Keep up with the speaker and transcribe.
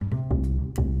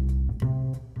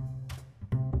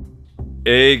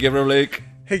Hey, Gabriel Blake,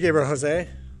 Hey, Gabriel Jose.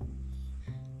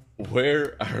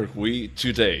 where are we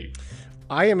today?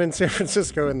 I am in San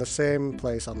Francisco in the same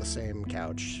place on the same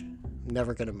couch.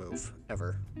 Never gonna move,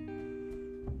 ever.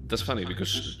 That's funny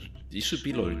because it should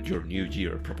be like your New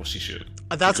Year proposition.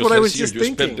 That's Because what I was last year just you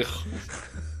spent thinking.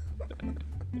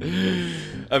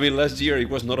 I mean, last year it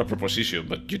was not a proposition,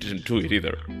 but you didn't do it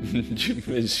either. You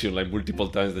mentioned like multiple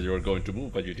times that you were going to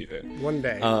move, but you didn't. One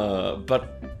day.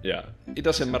 But yeah, it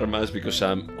doesn't matter much because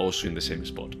I'm also in the same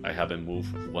spot. I haven't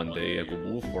moved. One day I could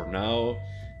move. For now,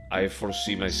 I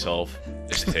foresee myself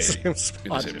staying Same in the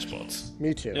spot. same spots.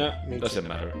 Me too. Yeah, Me doesn't too.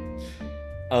 matter.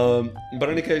 But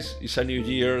in any case, it's a new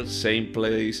year, same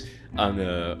place, and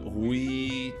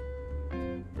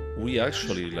we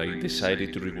actually like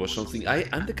decided to rewatch something.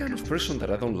 I'm the kind of person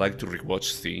that I don't like to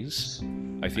rewatch things.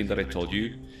 I think that I told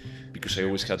you because I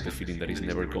always had the feeling that it's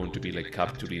never going to be like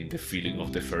capturing the feeling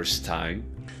of the first time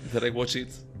that I watch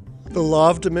it. The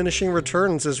law of diminishing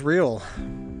returns is real.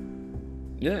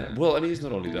 Yeah, well, I mean, it's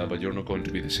not only that, but you're not going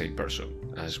to be the same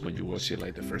person as when you watch it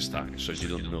like the first time. So you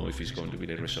don't know if it's going to be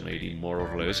like resonating more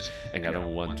or less, and I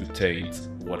don't want to taint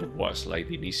what it was like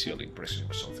the initial impression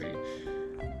or something.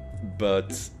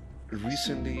 But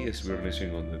recently, as we were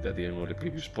mentioning at the end of the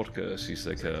previous podcast, is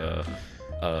like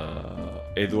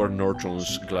Edward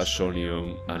Norton's Glass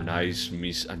Onion, a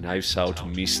Knives Out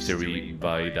mystery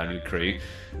by Daniel Craig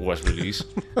was released,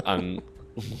 and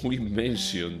we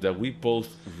mentioned that we both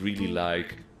really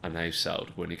like A Knives Out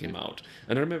when it came out,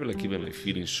 and I remember like even like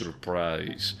feeling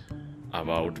surprised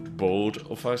about both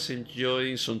of us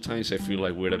enjoying. Sometimes I feel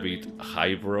like we're a bit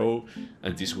highbrow,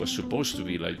 and this was supposed to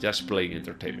be like just plain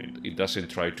entertainment. It doesn't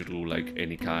try to do like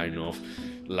any kind of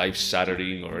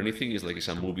life-shattering or anything. It's like it's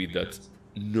a movie that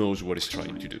knows what it's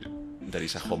trying to do. That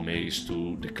is a homage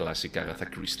to the classic Agatha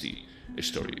Christie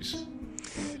stories.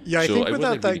 Yeah, I So think I was,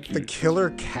 without like, really that, the killer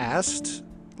cast,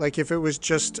 like if it was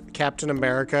just Captain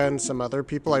America and some other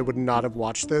people, I would not have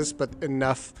watched this. But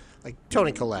enough, like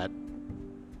Tony Collette.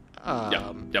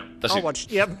 Yep, that's I'll it. watch.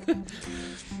 Yep.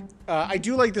 I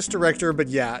do like this director, but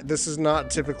yeah, this is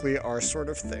not typically our sort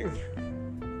of thing.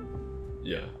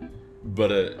 Yeah,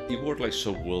 but it worked like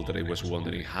so well that I was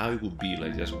wondering how it would be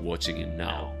like just watching it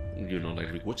now. You know,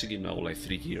 like watching it now, like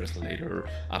 3 years later,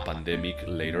 a pandemic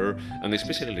later, and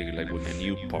especially like when a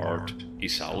new part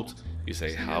is out. It's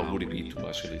like how would it be to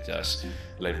actually just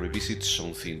like revisit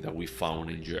something that we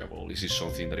found enjoyable? Is it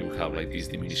something that it would have like these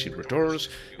diminishing returns?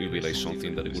 It would be like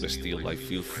something that it would still like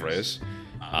feel fresh.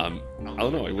 I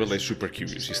don't know. I was like super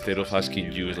curious. Instead of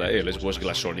asking you, it's like, hey, let's watch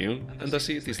Glass Onion, and that's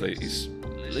it. It's like,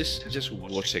 let's just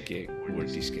watch again where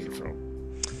this came from.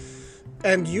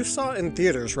 And you saw it in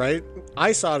theaters, right?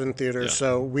 I saw it in theaters, Yeah.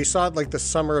 so we saw it like the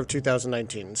summer of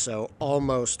 2019, so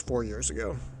almost 4 years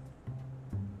ago.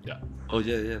 Yeah. Oh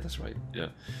yeah, that's right. Yeah.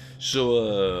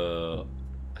 So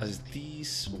as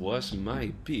this was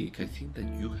my pick, I think that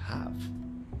you have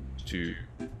to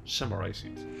summarize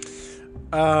it.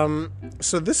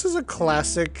 So this is a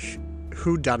classic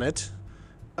whodunit.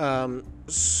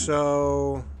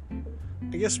 So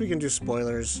I guess we can do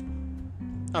spoilers.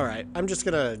 All right, I'm just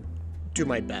gonna do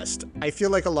my best. I feel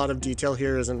like a lot of detail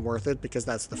here isn't worth it because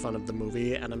that's the fun of the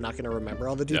movie, and I'm not gonna remember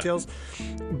all the details.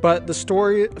 But the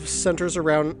story centers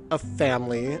around a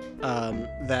family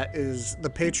that is the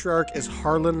patriarch is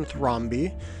Harlan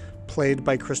Thrombey, played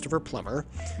by Christopher Plummer.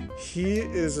 He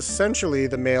is essentially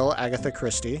the male Agatha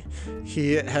Christie.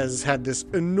 He has had this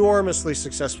enormously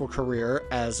successful career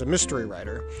as a mystery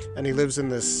writer, and he lives in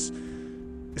this.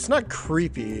 It's not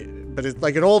creepy, but it's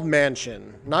like an old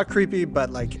mansion. Not creepy, but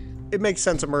like it makes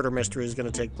sense a murder mystery is going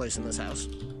to take place in this house.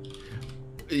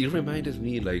 It reminded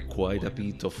me like quite a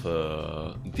bit of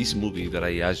this movie that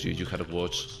I asked you had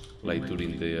watched like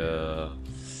during the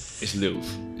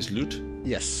Sleuth.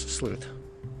 Yes, sleuth.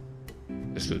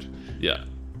 Sleuth. Yeah.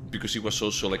 Because it was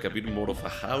also like a bit more of a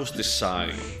house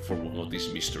design for one of these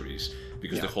mysteries.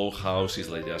 Because the whole house is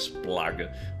like just plugged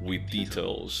with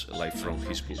details like from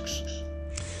his books.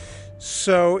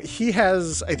 So he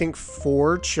has, I think,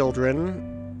 4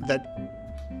 children that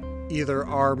either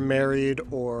are married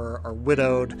or are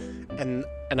widowed, and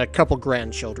a couple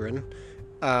grandchildren.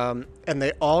 And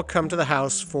they all come to the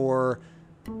house for,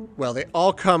 well, they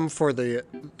all come for the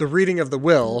reading of the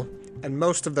will, and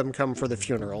most of them come for the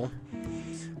funeral.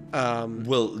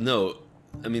 Well, no.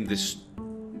 I mean, this.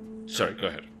 Sorry, go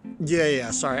ahead.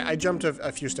 Yeah, sorry. I jumped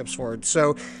a few steps forward.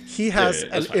 So he has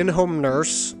that's an fine. in-home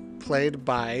nurse played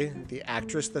by the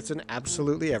actress that's in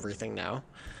absolutely everything now.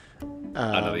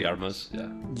 Ana de Armas, yeah.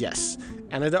 Yes,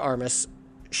 Anna de Armas.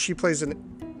 She plays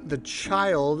the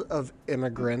child of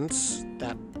immigrants.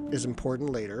 That is important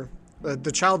later.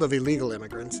 the child of illegal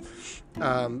immigrants.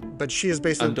 But she is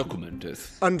basically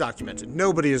undocumented.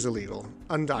 Nobody is illegal.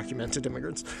 Undocumented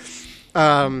immigrants.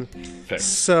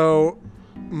 So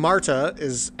Marta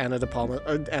is Ana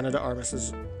de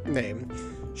Armas's name.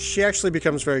 She actually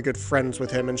becomes very good friends with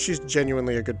him, and she's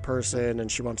genuinely a good person, and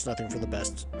she wants nothing for the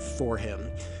best for him.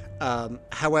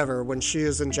 However, when she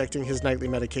is injecting his nightly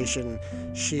medication,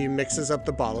 she mixes up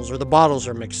the bottles, or the bottles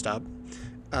are mixed up,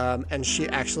 and she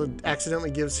actually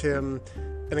accidentally gives him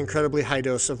an incredibly high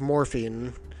dose of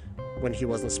morphine when he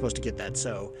wasn't supposed to get that.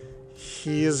 So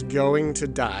he is going to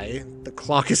die. The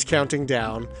clock is counting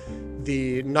down.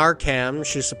 The Narcan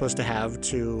she's supposed to have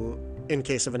in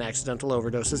case of an accidental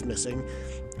overdose is missing.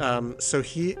 So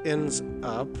he ends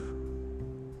up...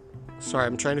 Sorry,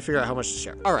 I'm trying to figure out how much to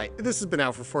share. All right, this has been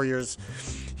out for 4 years.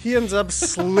 He ends up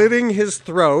slitting his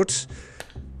throat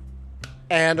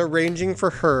and arranging for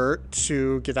her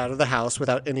to get out of the house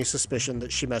without any suspicion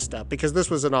that she messed up, because this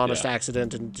was an honest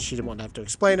accident and she didn't want to have to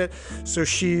explain it. So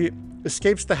she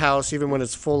escapes the house even when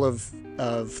it's full of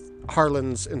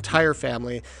Harlan's entire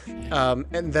family.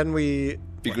 And then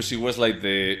because it was like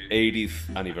the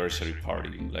 80th anniversary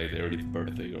party, like the 80th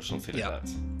birthday or something like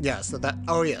that. Yeah, so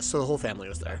the whole family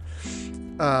was there.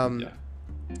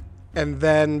 And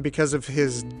then because of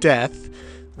his death,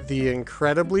 the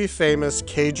incredibly famous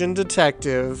Cajun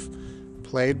detective,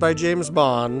 played by James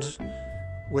Bond,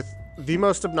 with the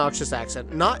most obnoxious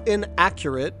accent. Not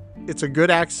inaccurate, it's a good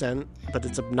accent, but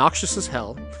it's obnoxious as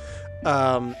hell.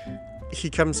 He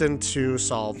comes in to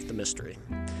solve the mystery.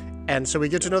 And so we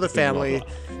get to know the family.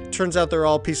 Turns out they're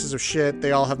all pieces of shit.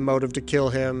 They all have motive to kill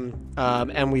him.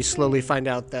 And we slowly find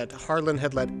out that Harlan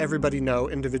had let everybody know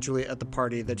individually at the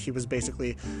party that he was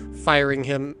basically firing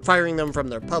them from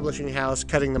their publishing house,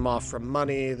 cutting them off from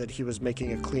money, that he was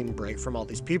making a clean break from all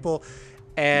these people.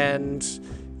 And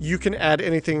you can add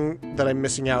anything that I'm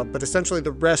missing out, but essentially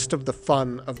the rest of the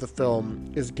fun of the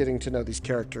film is getting to know these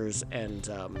characters and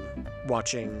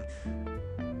watching,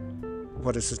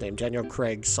 what is his name, Daniel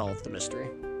Craig, solve the mystery.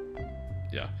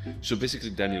 Yeah. So basically,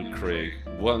 Daniel Craig,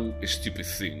 one stupid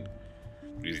thing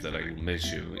is that I will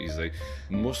mention is like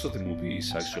most of the movie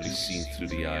is actually seen through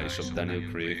the eyes of Daniel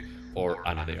Craig or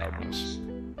Ana de Armas.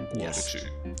 Yes.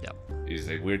 Yeah. Is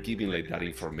that we're giving like that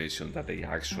information that they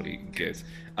actually get,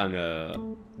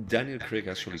 and Daniel Craig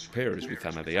actually pairs with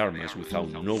Ana de Armas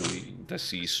without knowing that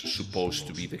she's supposed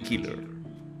to be the killer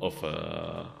of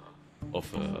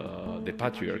the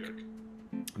patriarch,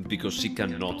 because she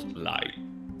cannot lie.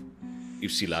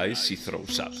 If she lies, she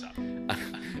throws up.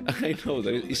 I know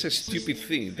that it's a stupid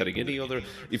thing that in any other...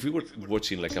 If we were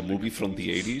watching like a movie from the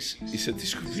 80s,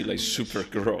 this could be like super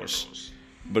gross.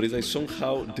 But it's like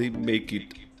somehow they make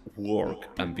it work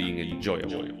and being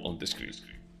enjoyable on the screen.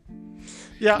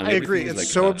 Yeah, I agree. It's like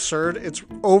so absurd. It's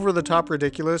over the top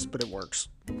ridiculous, but it works.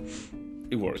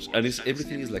 It works, and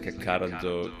everything is like a cat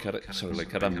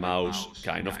and mouse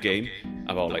kind of game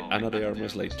about like Ana de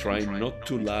Armas like trying not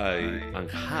to lie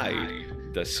and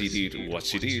hide that she did what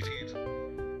she did,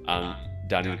 and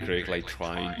Daniel Craig like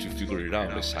trying to figure it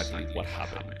out exactly what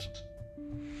happened.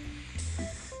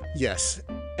 Yes,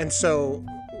 and so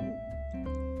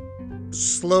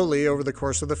slowly over the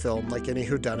course of the film, like any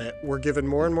whodunit, we're given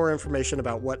more and more information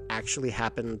about what actually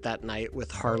happened that night with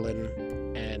Harlan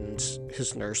and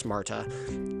his nurse Marta,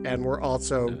 and we're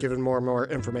also given more and more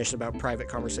information about private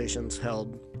conversations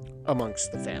held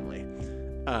amongst the family.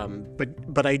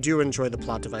 But I do enjoy the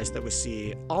plot device that we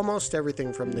see almost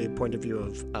everything from the point of view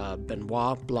of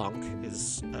Benoit Blanc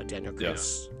is Daniel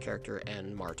Craig's character,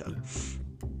 and Marta.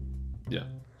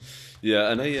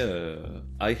 Yeah, and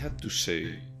I have to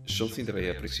say something that I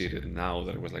appreciated now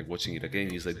that I was like watching it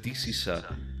again is that this is a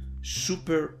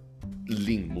super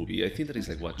lean movie. I think that it's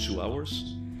like, what, 2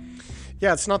 hours?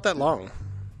 Yeah, it's not that long.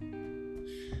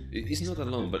 It's not that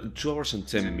long, but 2 hours and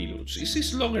 10 minutes.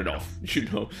 It's long enough, you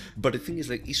know. But the thing is,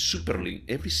 like, it's super lean.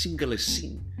 Every single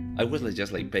scene, I was like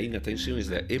just like paying attention. Is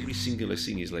that every single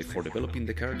scene is like for developing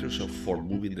the characters or for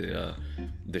moving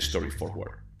the story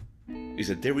forward. Is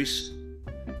that there is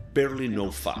barely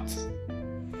no fat.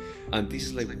 And this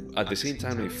is like, at the same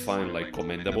time, I find like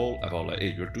commendable about like,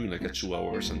 hey, you're doing like a 2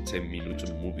 hours and 10 minutes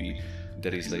movie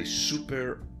that is like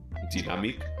super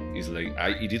dynamic. It's like,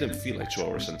 it didn't feel like 2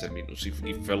 hours and 10 minutes.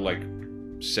 It felt like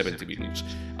 70 minutes.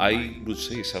 I would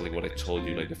say exactly what I told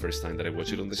you like the first time that I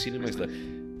watched it on the cinema. Is that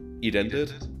it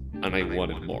ended and I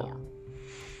wanted more.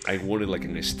 I wanted like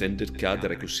an extended cut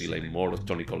that I could see like more of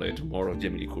Toni Collette, more of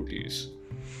Jamie Lee Curtis.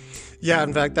 Yeah,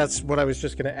 in fact, that's what I was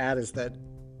just going to add, is that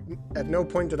at no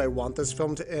point did I want this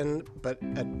film to end, but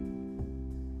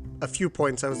a few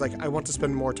points I was like, I want to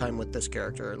spend more time with this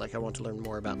character. Like, I want to learn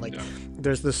more about, like,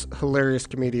 there's this hilarious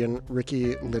comedian,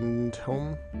 Ricky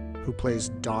Lindholm, who plays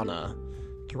Donna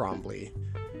Thrombly,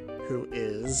 who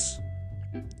is,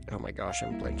 oh my gosh,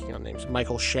 I'm blanking on names,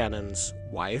 Michael Shannon's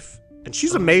wife. And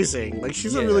she's amazing. Like,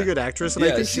 she's a really good actress, and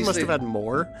I think she must have had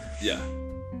more. Yeah.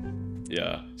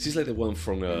 Yeah. She's like the one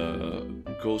from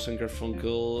Ghost and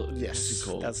Garfunkel. Yes,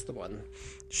 that's the one.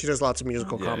 She does lots of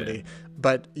musical comedy.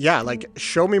 But, yeah, like,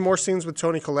 show me more scenes with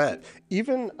Toni Collette.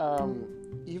 Even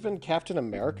Captain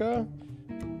America,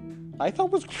 I thought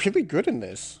was really good in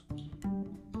this.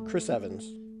 Chris Evans.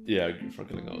 Yeah,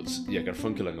 Garfunkel and Oates. Yeah,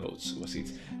 Garfunkel and Oates was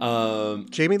it.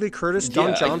 Jamie Lee Curtis,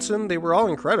 Don Johnson, they were all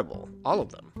incredible. All of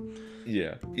them.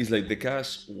 Yeah, it's like the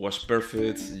cast was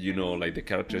perfect, you know, like the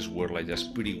characters were like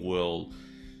just pretty well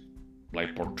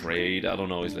like portrayed. I don't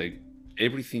know, it's like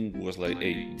everything was like,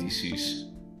 hey, this is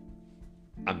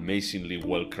amazingly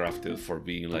well crafted for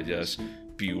being like just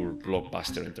pure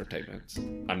blockbuster entertainment.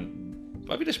 And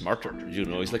a bit smarter, you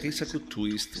know, it's like it's a good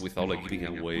twist without like giving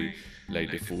away like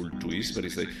the full twist, but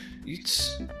it's like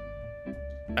it's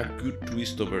a good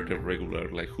twist over the regular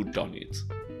like whodunit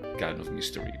kind of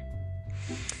mystery.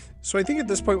 So I think at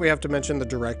this point we have to mention the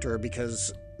director,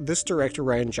 because this director,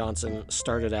 Rian Johnson,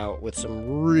 started out with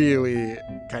some really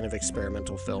kind of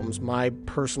experimental films. My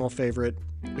personal favorite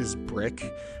is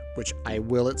Brick, which I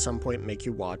will at some point make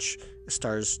you watch. It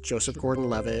stars Joseph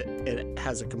Gordon-Levitt. It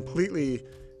has a completely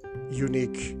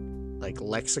unique like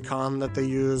lexicon that they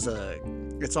use.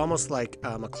 It's almost like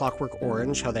A Clockwork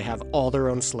Orange, how they have all their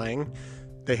own slang.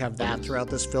 They have that throughout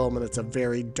this film, and it's a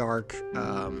very dark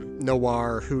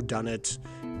noir whodunit,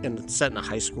 and set in a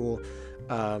high school.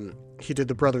 He did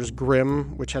The Brothers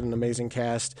Grimm, which had an amazing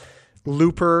cast.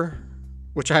 Looper,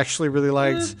 which I actually really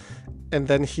liked. And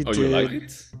then he did... You liked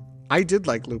it? I did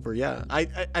like Looper, yeah. I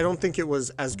don't think it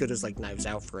was as good as like Knives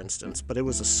Out, for instance, but it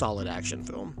was a solid action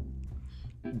film.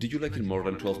 Did you like it more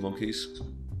than 12 Monkeys?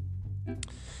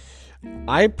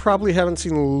 I probably haven't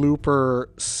seen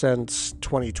Looper since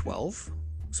 2012.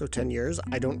 So 10 years.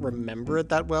 I don't remember it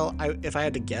that well. If I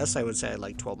had to guess, I would say I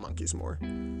like 12 Monkeys more.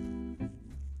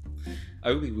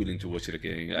 I would be willing to watch it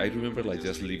again. I remember like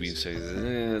just leaving saying,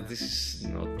 this is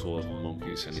not 12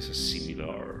 Monkeys and it's a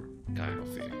similar kind of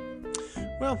thing.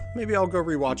 Well, maybe I'll go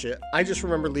rewatch it. I just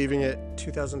remember leaving it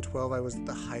 2012. I was at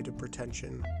the height of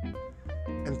pretension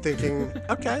and thinking,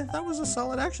 okay, that was a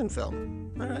solid action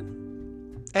film. All right.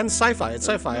 And sci-fi. It's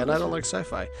sci-fi, and I don't like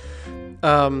sci-fi.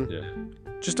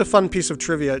 Just a fun piece of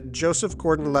trivia. Joseph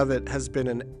Gordon-Levitt has been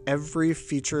in every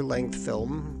feature-length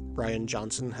film Rian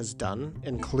Johnson has done,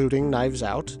 including Knives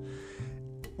Out,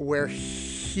 where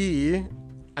he,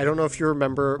 I don't know if you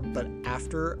remember, but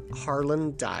after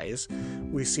Harlan dies,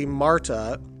 we see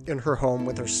Marta in her home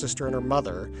with her sister and her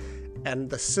mother, and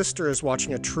the sister is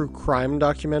watching a true crime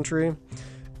documentary,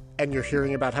 and you're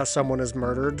hearing about how someone is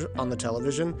murdered on the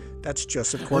television. That's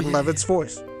Joseph Gordon-Levitt's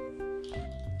voice.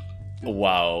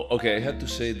 Wow. Okay, I had to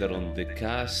say that on the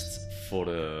cast for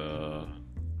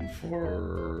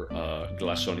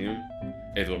Glass Onion,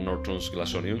 Edward Norton's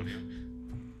Glass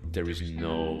Onion, there is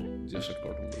no Joseph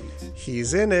Gordon-Levitt.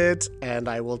 He's in it, and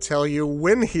I will tell you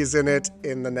when he's in it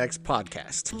in the next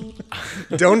podcast.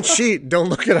 Don't cheat. Don't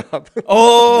look it up.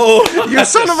 Oh, you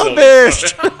son of a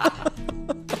bitch!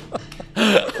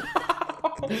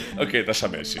 Okay, that's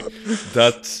amazing.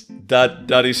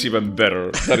 That is even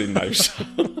better than in Knives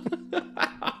Out.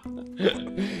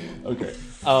 Okay.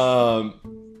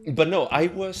 But no,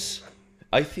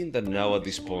 I think that now at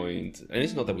this point, and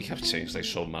it's not that we have changed like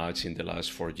so much in the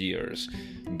last 4 years,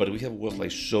 but we have watched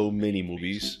like so many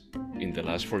movies in the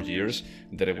last 4 years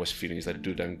that I was feeling like,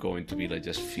 dude, I'm going to be like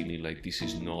just feeling like this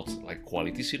is not like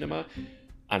quality cinema,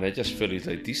 and I just felt it's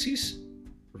like this is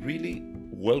really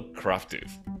well crafted.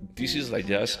 This is like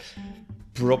just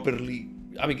properly.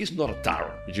 I mean, it's not a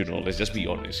tower, you know, let's just be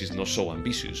honest. It's not so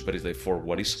ambitious, but it's like for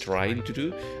what it's trying to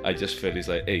do, I just felt it's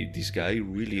like, hey, this guy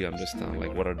really understands,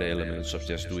 like, what are the elements of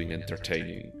just doing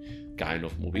entertaining kind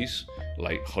of movies,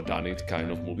 like whodunit kind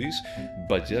of movies,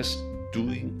 but just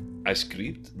doing a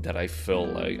script that I felt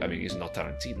like, I mean, it's not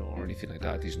Tarantino or anything like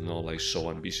that. It's not, like, so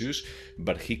ambitious,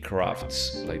 but he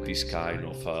crafts, like, this kind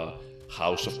of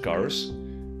house of cards,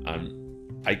 and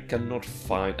I cannot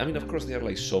find. I mean, of course, there are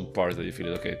like some parts that you feel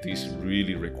okay, this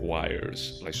really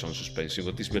requires like some suspension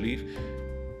of disbelief,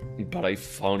 but I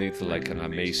found it like an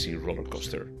amazing roller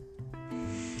coaster,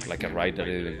 like a ride that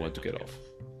I didn't want to get off.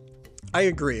 I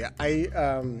agree.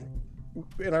 In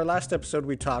our last episode,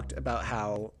 we talked about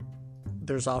how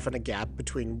there's often a gap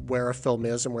between where a film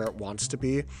is and where it wants to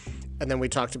be, and then we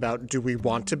talked about, do we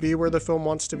want to be where the film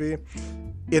wants to be?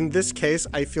 in this case,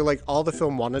 I feel like all the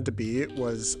film wanted to be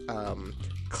was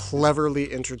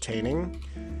cleverly entertaining,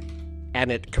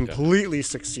 and it completely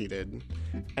succeeded.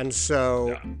 And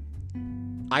so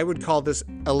I would call this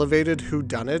elevated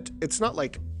whodunit. It's not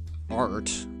like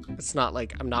art. It's not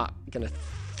like I'm not going to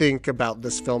think about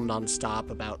this film nonstop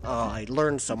about, I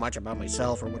learned so much about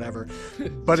myself or whatever.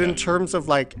 But in terms of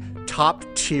like top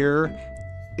tier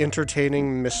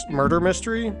entertaining murder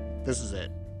mystery, this is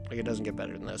it. Like, it doesn't get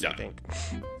better than this, I think.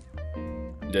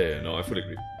 Yeah, no, I fully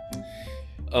agree.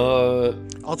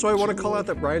 Also, I want to call out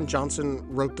that Rian Johnson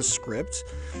wrote the script,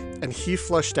 and he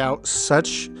fleshed out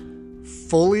such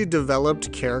fully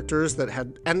developed characters that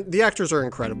had, and the actors are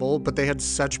incredible, but they had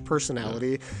such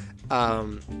personality.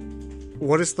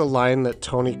 What is the line that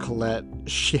Toni Collette,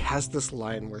 she has this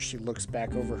line where she looks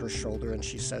back over her shoulder and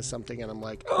she says something, and I'm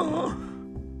like, oh,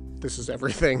 this is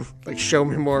everything. Like, show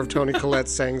me more of Toni Collette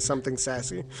saying something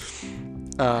sassy.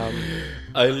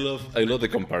 I love the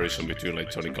comparison between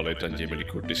like Toni Collette and Jamie Lee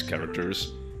Curtis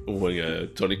characters. When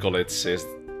Toni Collette says,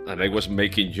 and I was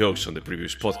making jokes on the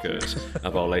previous podcast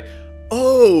about like,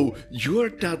 oh, you're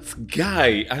that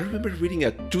guy. I remember reading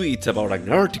a tweet about an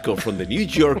article from the New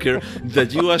Yorker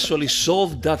that you actually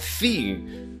solved that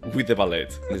thing with the ballet.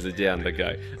 And it's like, yeah, I'm the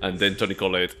guy. And then Toni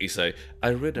Collette is like,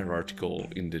 I read an article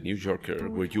in the New Yorker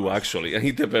where you actually, and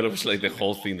he develops like the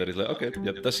whole thing that is like, okay,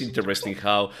 yeah, that's interesting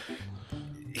how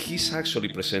he's actually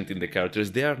presenting the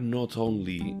characters. They are not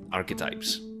only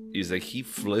archetypes. Is that he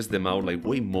fleshed them out like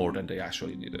way more than they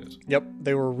actually needed. Yep,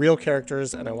 they were real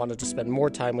characters, and I wanted to spend more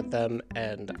time with them,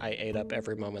 and I ate up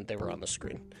every moment they were on the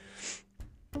screen.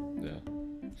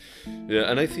 Yeah,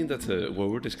 and I think that what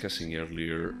we were discussing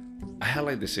earlier, I had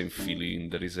like the same feeling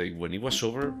that is like when it was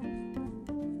over,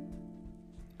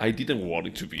 I didn't want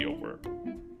it to be over.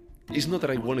 It's not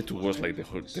that I wanted to watch like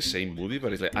the same movie,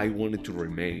 but it's like I wanted to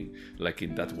remain like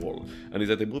in that world. And it's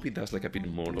that the movie does like a bit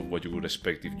more of what you would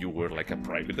expect if you were like a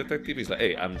private detective. It's like,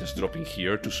 hey, I'm just dropping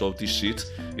here to solve this shit.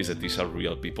 Is that these are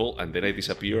real people, and then I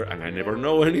disappear and I never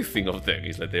know anything of them.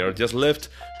 It's like they are just left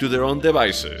to their own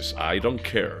devices. I don't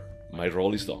care. My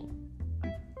role is done.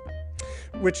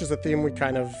 Which is a theme we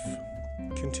kind of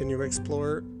continue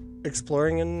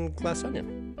exploring in Glass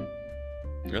Onion.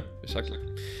 Yeah, exactly.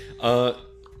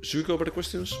 Should we go over the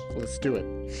questions? Let's do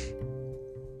it.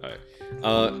 Alright.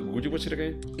 Would you watch it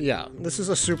again? Yeah, this is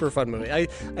a super fun movie.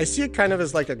 I see it kind of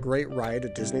as like a great ride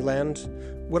at Disneyland.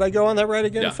 Would I go on that ride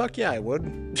again? Yeah. Fuck yeah, I would.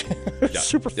 It's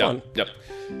super fun. Yeah.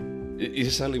 It's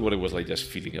exactly what it was like just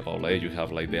feeling about. Like you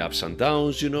have like the ups and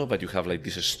downs, but you have like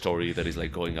this story that is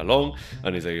like going along,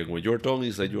 and it's like when you're done,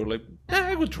 it's like you're like,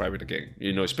 I will try it again.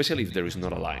 Especially if there is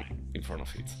not a line in front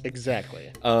of it.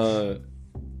 Exactly.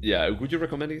 Yeah, would you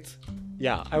recommend it?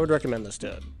 Yeah, I would recommend this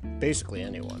to basically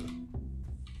anyone.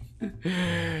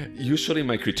 Usually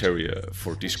my criteria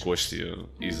for this question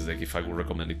is like if I would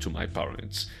recommend it to my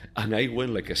parents. And I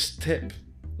went like a step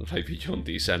like beyond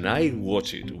this, and I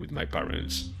watched it with my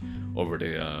parents over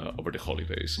the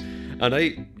holidays. And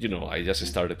I just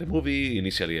started the movie.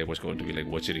 Initially I was going to be like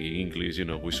watching it in English,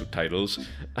 with subtitles.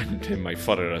 And then my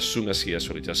father, as soon as he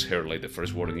actually just heard like the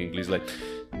first word in English, like,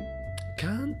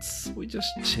 can't we just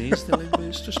change the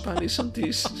language to Spanish on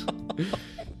this?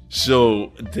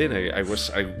 So then I was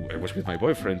with my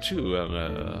boyfriend too, and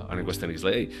I was telling him,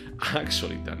 like, hey,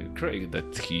 actually Daniel Craig,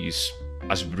 that he's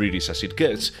as British as it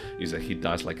gets, is that he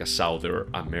does like a Southern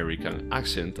American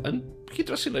accent, and he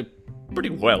does it like pretty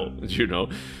well,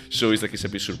 So it's like it's a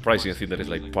bit surprising. I think that is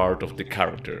like part of the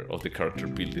character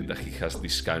building, that he has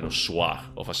this kind of swag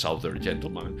of a Southern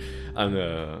gentleman,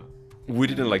 and we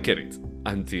didn't like get it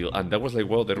and that was like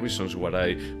one of the reasons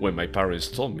when my parents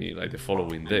told me like the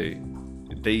following day.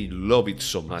 They love it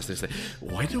so much. They say,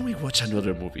 why don't we watch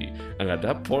another movie? And at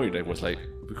that point I was like,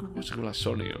 we could watch Glass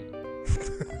Onion,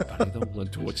 but I don't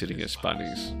want to watch it in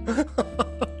Spanish.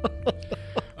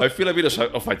 I feel a bit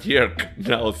of a jerk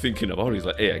now thinking about it. It's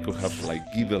like, hey, I could have like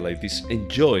given like this,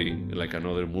 enjoying like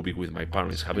another movie with my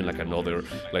parents, having like another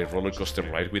like roller coaster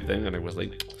ride with them, and I was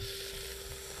like,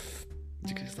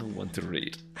 you guys don't want to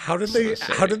read. How did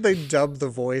they dub the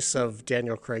voice of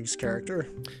Daniel Craig's character?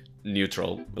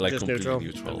 Neutral, like just completely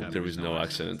neutral. There is no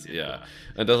accent. Yeah,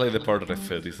 and that's like the part that I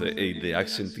felt is that, hey, the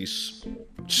accent is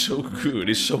so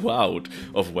good. It's so out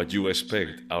of what you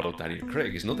expect out of Daniel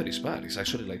Craig. It's not that it's bad. It's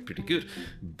actually like pretty good,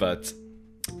 but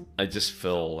I just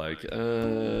felt like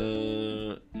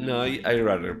no, I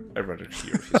rather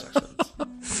hear his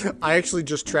accent. I actually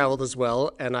just traveled as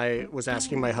well, and I was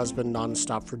asking my husband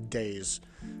nonstop for days,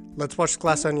 let's watch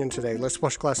Glass Onion today. Let's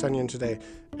watch Glass Onion today.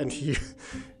 And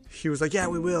he was like, yeah,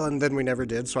 we will, and then we never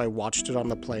did, so I watched it on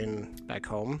the plane back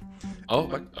home.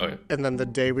 Okay. And then the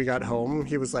day we got home,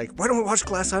 he was like, why don't we watch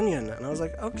Glass Onion? And I was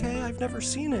like, okay, I've never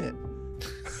seen it.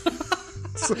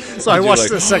 so I watched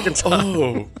it a second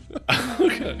time. Oh,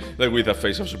 okay. Like with a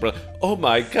face of surprise. Oh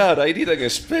my god, I didn't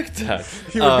expect that.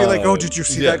 He would be like, oh, did you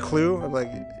see that clue? I'm like,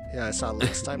 yeah, I saw it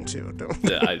last time too.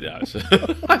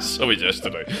 I saw it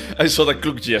yesterday. I saw the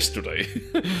clue yesterday.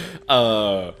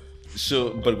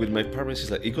 But with my parents,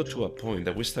 it's like, it got to a point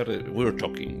that we were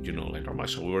talking, like normal.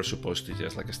 So we were supposed to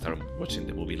just like start watching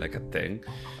the movie like at 10,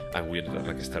 and we ended up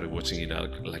like started watching it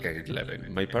like at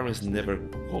 11. My parents never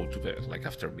go to bed like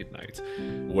after midnight.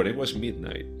 When it was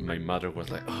midnight, my mother was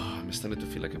like, oh, I'm starting to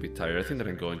feel like a bit tired. I think that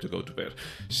I'm going to go to bed.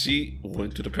 She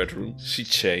went to the bedroom, she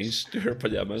changed to her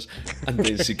pajamas, and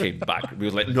then she came back. We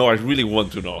was like, no, I really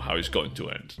want to know how it's going to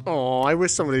end. Oh, I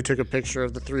wish somebody took a picture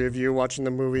of the three of you watching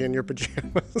the movie in your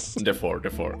pajamas. The four.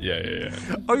 Yeah.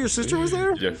 Oh, your sister was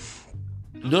there? Yeah.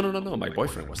 No. My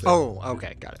boyfriend was there. Oh,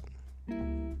 okay, got it.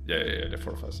 Yeah, the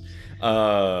four of us.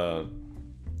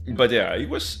 But yeah, it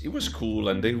was cool,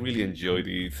 and they really enjoyed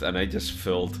it, and I just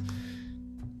felt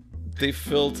they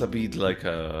felt a bit like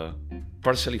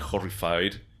partially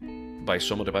horrified by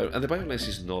some of the violence, and the violence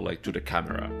is not like to the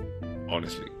camera,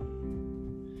 honestly.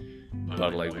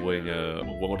 But like when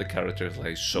one of the characters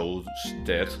like shows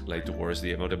dead like towards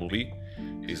the end of the movie,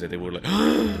 is that they were like,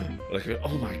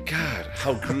 oh my god,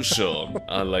 how gruesome.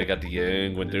 And like at the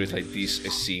end, when there is like this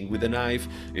scene with a knife,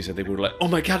 is that they were like, oh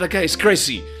my god, that guy is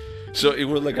crazy. So it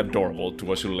was like adorable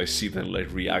to actually like see them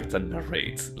like react and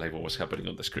narrate like what was happening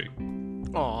on the screen.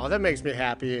 Aw, that makes me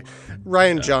happy.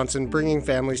 Ryan Johnson bringing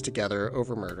families together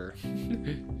over murder.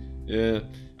 Yeah,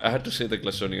 I had to say that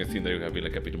Glass Onion, I think they would have been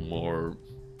like a bit more.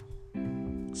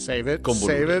 Save it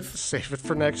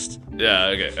for next. Yeah,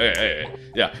 okay.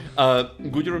 Yeah.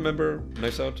 Would you remember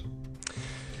Knives Out?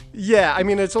 Yeah, I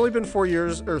mean, it's only been 4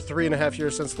 years or 3.5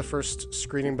 years since the first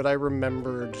screening, but I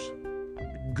remembered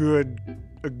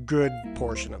a good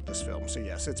portion of this film. So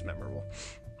yes, it's memorable.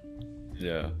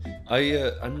 Yeah,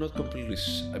 I'm not completely.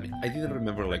 I mean, I didn't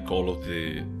remember like all of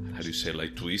the how do you say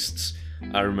like twists.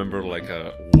 I remember like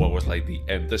what was like the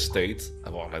end state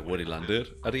about like where it landed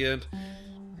at the end.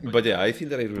 But yeah, I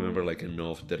think that I remember like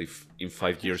enough that if in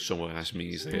 5 years someone asks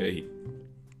me, say, hey,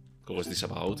 what was this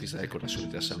about? Is I could actually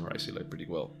just summarize it like pretty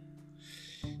well.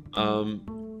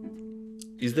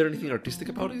 Is there anything artistic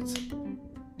about it?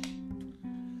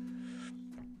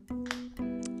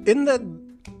 In that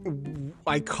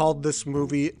I called this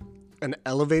movie an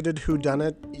elevated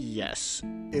whodunit, yes.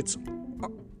 It's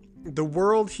the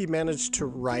world he managed to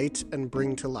write and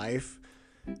bring to life,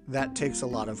 that takes a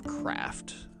lot of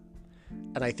craft.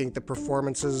 And I think the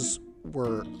performances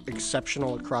were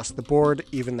exceptional across the board,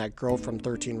 even that girl from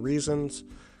 13 Reasons.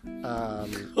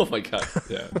 Oh my god,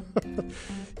 yeah.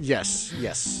 Yes,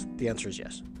 the answer is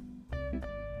yes.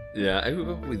 Yeah, I will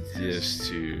go with yes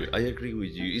too. I agree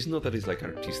with you. It's not that it's like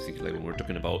artistic, like when we're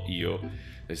talking about EO,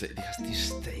 it's like it has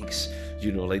these stakes,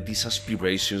 like these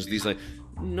aspirations, these like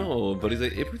no, but it's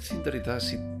like everything that it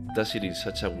does it in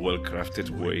such a well-crafted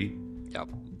way. Yep.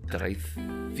 That I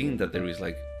think that there is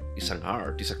like it's an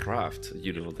art, it's a craft,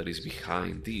 that is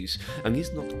behind this, and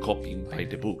it's not copying by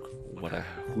the book what a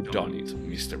whodunit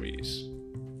mystery is.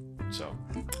 So,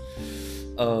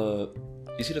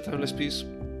 is it a timeless piece?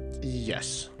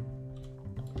 Yes.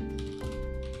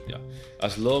 Yeah.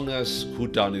 As long as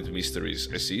whodunit mysteries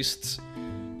exists,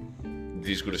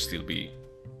 this could still be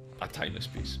a timeless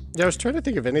piece. Yeah, I was trying to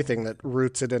think of anything that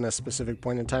roots it in a specific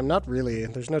point in time. Not really.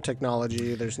 There's no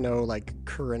technology. There's no like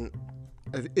current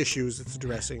issues it's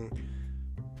addressing.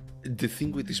 The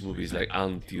thing with this movie is like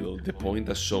until the point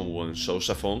that someone shows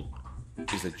a phone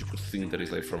is that you could think that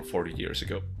it's like from 40 years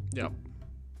ago. Yeah.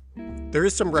 There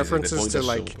is some references to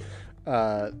like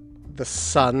the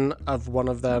son of one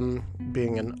of them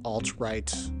being an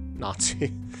alt-right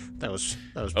Nazi. That was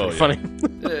pretty funny.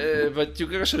 But you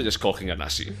can actually just call him a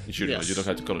Nazi. You don't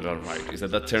have to call it alt-right. Is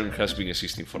that term has been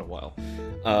existing for a while.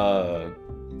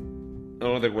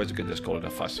 Otherwise, you can just call it a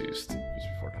fascist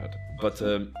before that. But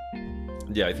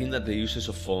yeah, I think that the uses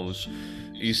of phones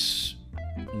is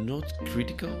not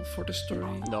critical for the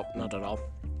story. Nope, not at all.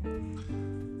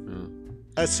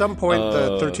 At some point,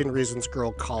 the 13 Reasons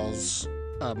girl calls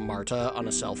Marta on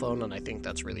a cell phone, and I think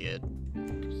that's really it.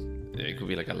 Yeah, it could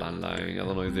be like a landline. I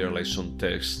don't know if there are like some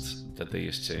texts that they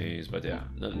exchange, but yeah,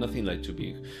 nothing like too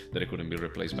big that it couldn't be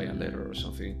replaced by a letter or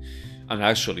something. And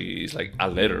actually, it's like a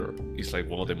letter is like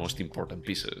one of the most important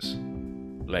pieces,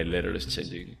 like letter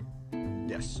exchanging.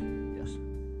 Yes.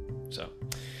 So,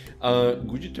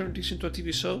 would you turn this into a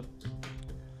TV show?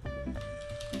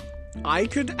 I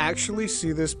could actually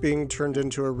see this being turned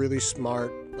into a really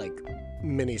smart, like,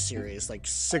 mini-series, like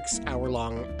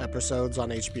 6-hour-long episodes on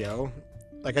HBO.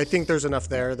 Like, I think there's enough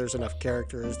there. There's enough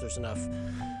characters. There's enough.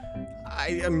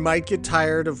 I might get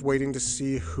tired of waiting to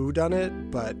see who done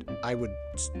it, but I would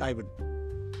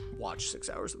watch 6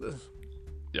 hours of this.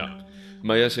 Yeah.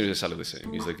 My answer is exactly the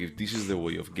same. It's like, if this is the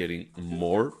way of getting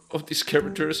more of these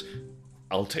characters,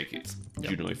 I'll take it.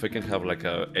 You know, if I can have like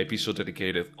a episode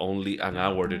dedicated, only an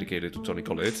hour dedicated to Toni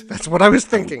Collette. That's what I was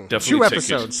thinking. Definitely 2 take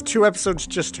episodes. 2 episodes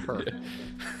just her.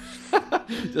 Yeah.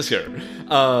 Just her.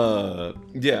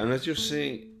 Yeah, and as you're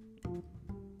saying,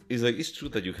 it's like, it's true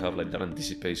that you have like that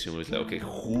anticipation where it's like, okay,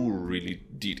 who really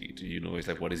did it? You know, it's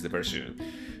like, what is the version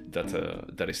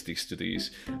that sticks to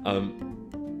this?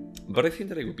 But I think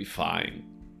that it would be fine.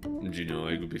 You know,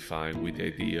 it would be fine with the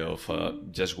idea of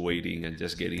just waiting and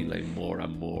just getting like more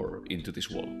and more into this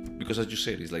world. Because as you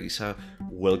said, it's like, it's a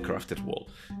well-crafted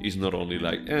world. It's not only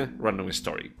like, random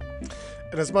story.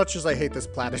 And as much as I hate this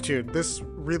platitude, this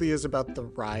really is about the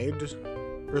ride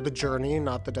or the journey,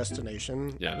 not the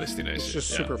destination. Yeah, destination. It's just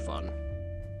super fun.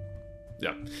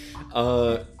 Yeah.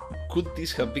 Could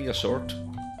this have been a short?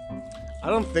 I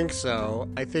don't think so.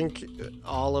 I think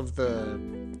all of the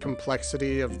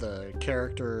complexity of the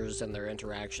characters and their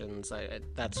interactions,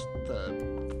 that's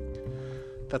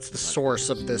the source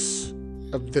of this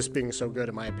being so good,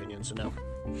 in my opinion. So no.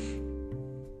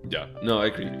 Yeah, no, I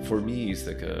agree. For me, it's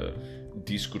like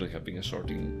this couldn't have been a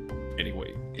sorting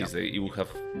anyway. It's that it would have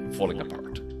fallen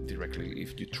apart directly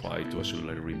if you try to actually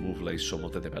like remove like some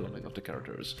of the development of the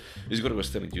characters. It's going to go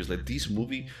telling you, like, this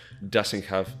movie doesn't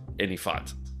have any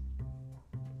fat.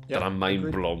 That I'm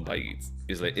mind blown by it.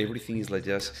 It's like everything is like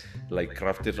just like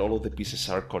crafted. All of the pieces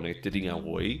are connected in a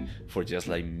way for just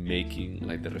like making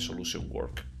like the resolution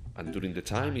work. And during the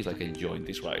time, it's like enjoying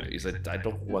this ride. It's like, I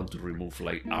don't want to remove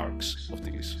like arcs of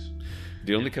this.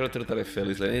 The only character that I felt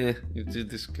is like,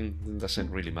 this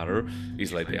doesn't really matter.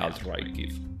 Is like the alt-right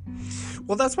kid.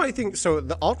 Well, that's why I think so.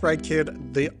 The alt-right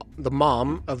kid, the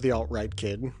mom of the alt-right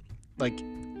kid, like.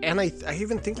 And I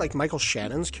even think like Michael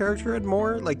Shannon's character had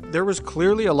more. Like, there was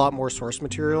clearly a lot more source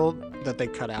material that they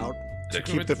cut out to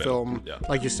keep the film,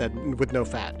 like you said, with no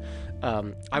fat.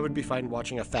 I would be fine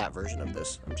watching a fat version of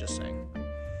this. I'm just saying.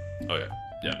 Oh yeah,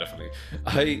 definitely.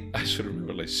 I should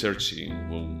remember like searching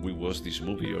when we watched this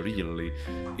movie originally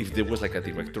if there was like a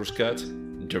director's cut.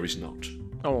 There is not.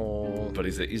 Oh. But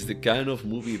it's the kind of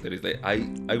movie that is like, I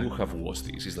would have watched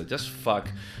this. It's like, just fuck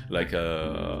like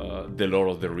the Lord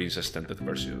of the Rings extended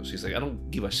versions. It's like, I don't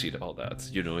give a shit about that.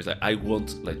 You know, it's like, I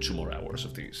want like 2 more hours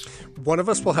of this. One of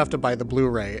us will have to buy the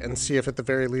Blu-ray and see if at the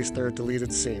very least there are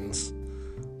deleted scenes.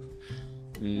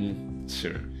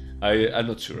 Sure. I'm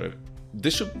not sure.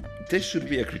 There should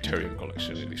be a Criterion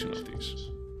Collection edition of this.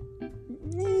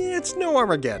 It's no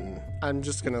Armageddon. I'm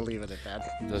just gonna leave it at that.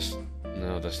 That's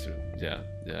true. Yeah,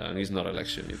 and it's not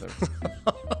election either.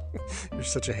 You're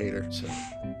such a hater. So.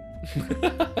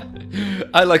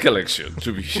 I like election,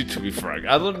 to be frank.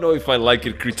 I don't know if I like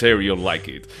it, Criterion like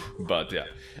it, but yeah.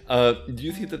 Do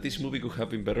you think that this movie could have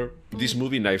been better? This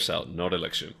movie, Knives Out, not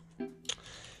Election.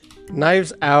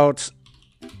 Knives Out.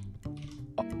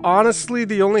 Honestly,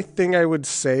 the only thing I would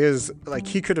say is, like,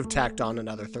 he could have tacked on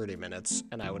another 30 minutes,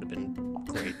 and I would have been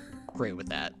great with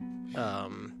that.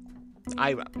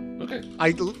 Okay.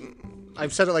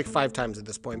 I've said it like 5 times at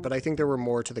this point, but I think there were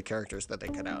more to the characters that they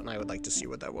cut out, and I would like to see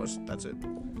what that was. That's it.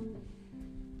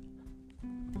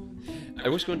 I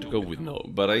was going to go with no,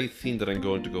 but I think that I'm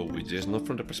going to go with yes, not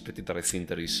from the perspective that I think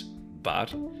that is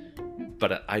bad,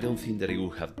 but I don't think that it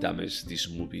would have damaged this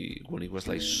movie when it was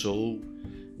like so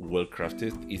well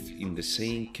crafted, if in the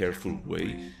same careful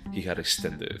way he had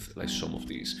extended like some of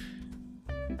these.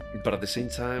 But at the same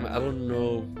time, I don't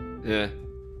know.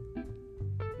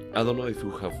 I don't know if it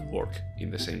would have worked in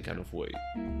the same kind of way.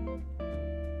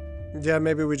 Yeah,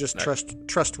 maybe we just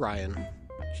trust Ryan.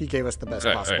 He gave us the best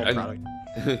possible product.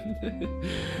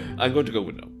 I'm going to go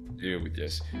with no. Yeah, with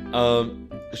yes.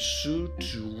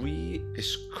 Should we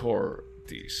score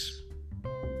this?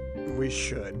 We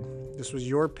should. This was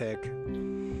your pick.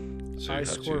 So I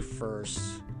score first.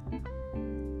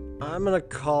 I'm gonna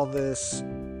call this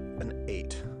an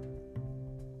 8.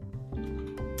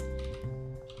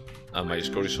 My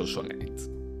score is also an 8.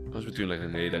 I was between like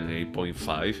an 8 and an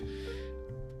 8.5.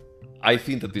 I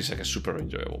think that this is like a super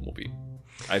enjoyable movie.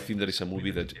 I think that it's a movie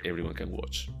that everyone can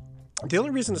watch. The only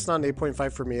reason it's not an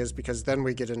 8.5 for me is because then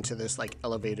we get into this like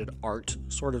elevated art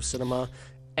sort of cinema.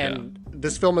 And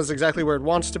this film is exactly where it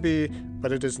wants to be,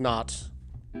 but it is not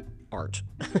art,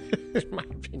 in my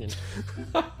opinion.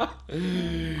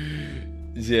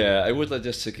 Yeah, I was like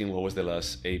just checking what was the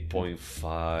last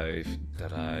 8.5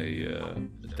 that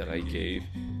I gave,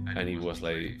 and it was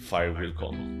like Fire Will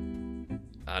Come,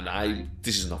 and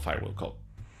this is not Fire Will Come.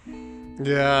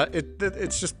 Yeah,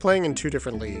 it's just playing in two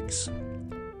different leagues.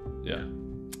 Yeah.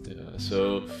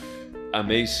 So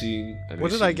amazing.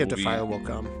 What did I get movie. to Fire Will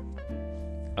Come?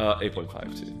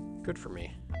 8.5 too. Good for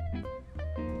me.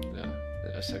 Yeah,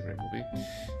 that's a great movie.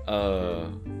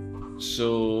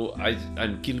 So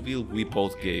and Kill Bill we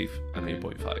both gave an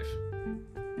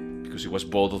 8.5 because it was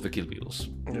both of the Kill Bills.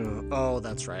 Oh,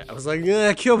 that's right. I was like,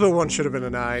 yeah, Kill Bill 1 should have been a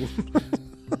 9.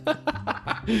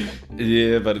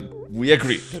 Yeah, but we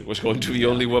agreed it was going to be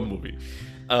only one movie.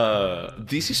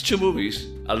 This is 2 movies,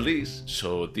 at least,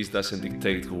 so this doesn't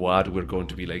dictate what we're going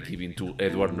to be like giving to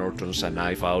Edward Norton's A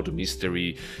Knife Out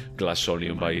mystery Glass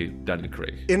Onion by Daniel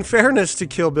Craig. In fairness to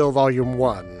Kill Bill Volume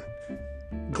 1,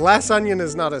 Glass Onion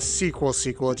is not a sequel,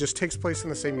 it just takes place in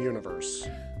the same universe.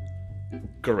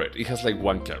 Correct, it has like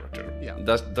one character. Yeah.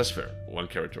 That's fair, one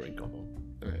character in common.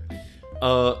 Okay.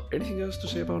 Anything else to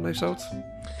say about Knives Out?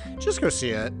 Just go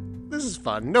see it. This is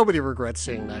fun. Nobody regrets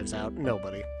seeing Knives Out.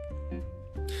 Nobody.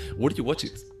 Where did you watch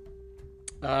it?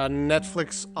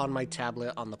 Netflix on my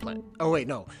tablet on the plane. Oh, wait,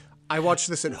 no. I watched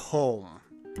this at home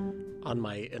on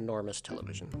my enormous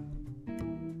television.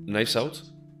 Knives Out?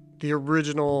 The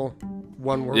original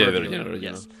one we're reviewing. original.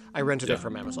 Yes. I rented it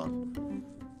from Amazon.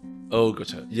 Oh,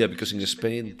 gotcha. Yeah, because in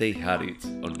Spain they had it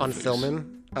on Netflix. On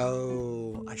Filmin?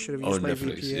 Oh, I should have used my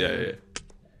Netflix. VPN. Yeah.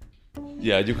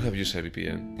 Yeah, you could have used a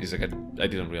VPN. It's like I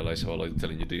didn't realize how I was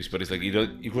telling you this, but it's like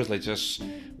it was like just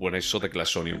when I saw the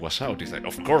Glass Onion was out, it's like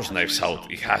of course Knives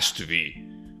Out, it has to be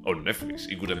on Netflix.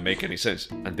 It wouldn't make any sense,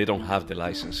 and they don't have the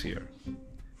license here,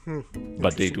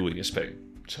 but they do in Spain.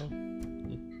 So,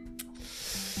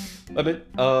 I mean,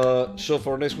 so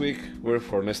for next week,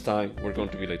 for next time, we're going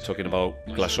to be like talking about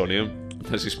Glass Onion.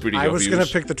 This is pretty. I was obvious.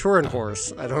 gonna pick the Turin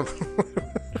horse. I don't.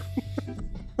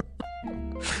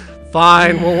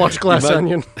 Fine, we'll watch Glass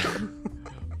Onion.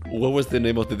 What was the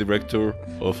name of the director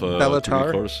of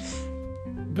Bellatar?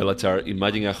 Bellatar.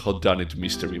 Imagine a whodunit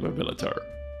mystery by Bellatar.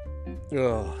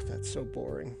 Oh, that's so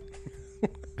boring.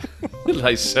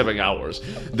 Like 7 hours.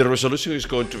 The resolution is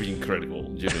going to be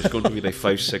incredible. It's going to be like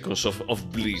 5 seconds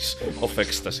of bliss, of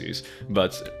ecstasies,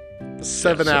 but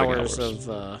 7 hours of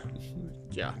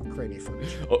grainy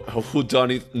footage. Who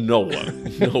done it? No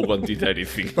one. No one did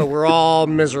anything. But we're all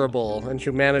miserable, and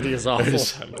humanity is awful.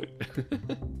 Exactly.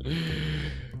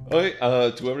 Okay,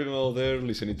 to everyone out there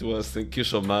listening to us, thank you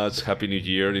so much. Happy New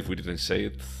Year if we didn't say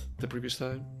it the previous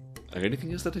time. And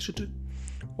anything else that I should do?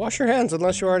 Wash your hands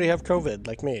unless you already have COVID,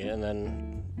 like me, and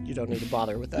then you don't need to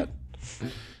bother with that.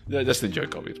 Yeah, just enjoy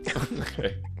COVID.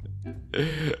 Okay.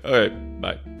 All right,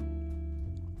 bye.